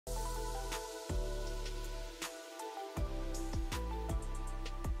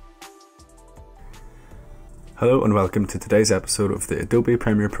Hello and welcome to today's episode of the Adobe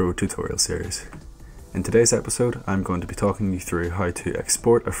Premiere Pro tutorial series. In today's episode, I'm going to be talking you through how to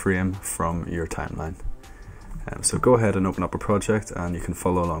export a frame from your timeline. So go ahead and open up a project and you can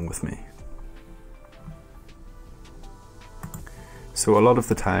follow along with me. So a lot of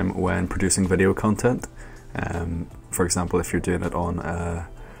the time when producing video content, for example if you're doing it on a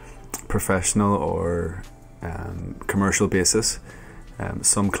professional or commercial basis,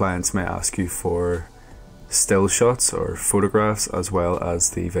 some clients may ask you for still shots or photographs as well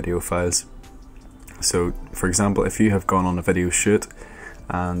as the video files. So for example, if you have gone on a video shoot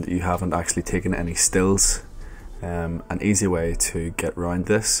and you haven't actually taken any stills, an easy way to get around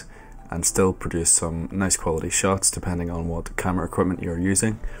this and still produce some nice quality shots depending on what camera equipment you're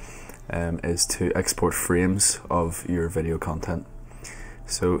using is to export frames of your video content.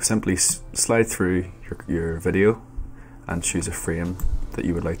 So simply slide through your video and choose a frame that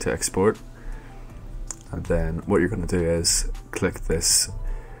you would like to export. And then what you're going to do is click this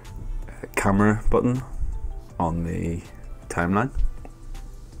camera button on the timeline,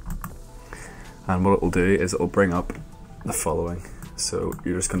 and what it will do is it will bring up the following. So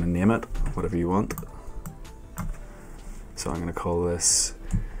you're just going to name it whatever you want. So I'm going to call this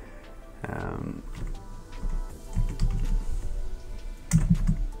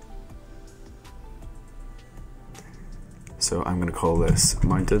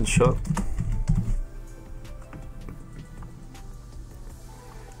mountain shot.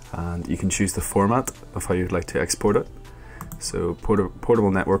 And you can choose the format of how you'd like to export it. So portable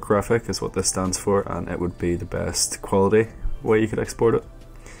network graphic is what this stands for, and it would be the best quality way you could export it.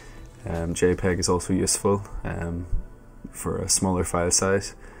 JPEG is also useful for a smaller file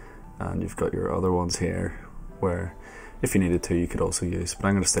size, and you've got your other ones here where if you needed to you could also use, but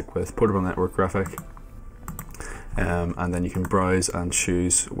I'm going to stick with portable network graphic. And then you can browse and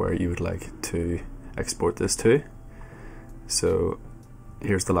choose where you would like to export this to. So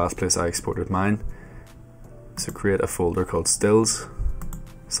here's the last place I exported mine. So create a folder called stills,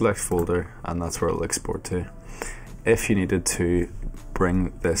 select folder, and that's where it'll export to. If you needed to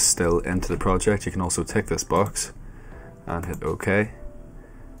bring this still into the project, you can also tick this box and hit OK,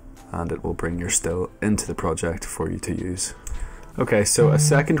 and it will bring your still into the project for you to use. Okay, so a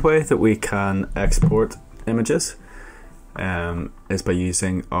second way that we can export images is by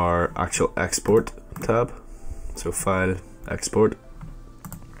using our actual export tab. So file, export.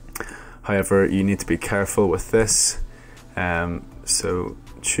 However, you need to be careful with this. So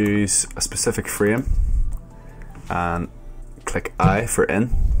choose a specific frame and click I for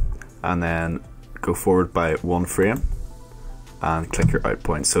in, and then go forward by one frame and click your out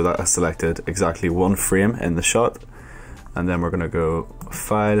point. So that has selected exactly one frame in the shot, and then we're going to go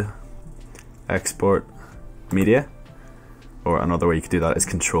file, export, media, or another way you could do that is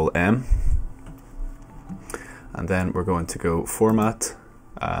Control M, and then we're going to go format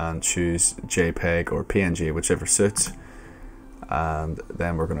and choose JPEG or PNG, whichever suits, and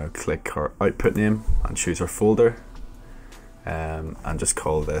then we're going to click our output name and choose our folder, and just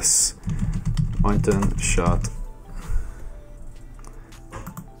call this mountain shot,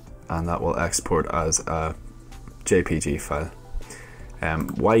 and that will export as a JPG file.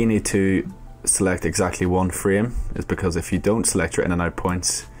 Why you need to select exactly one frame is because if you don't select your in and out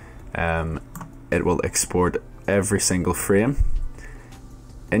points, it will export every single frame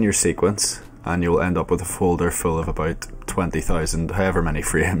in your sequence, and you'll end up with a folder full of about 20,000 however many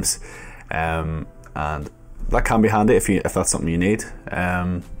frames, and that can be handy if that's something you need.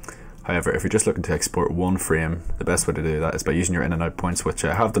 However, if you're just looking to export one frame, the best way to do that is by using your in and out points, which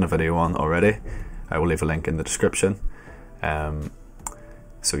I have done a video on already. I will leave a link in the description.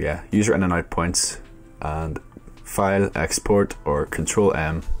 So yeah, use your in and out points and file, export, or Control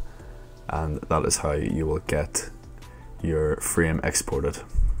M, and that is how you will get your frame exported.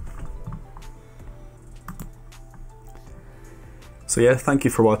 So yeah, thank you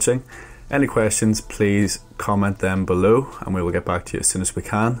for watching. Any questions, please comment them below and we will get back to you as soon as we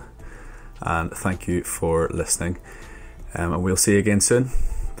can. And thank you for listening. And we'll see you again soon.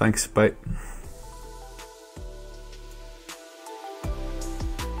 Thanks, bye.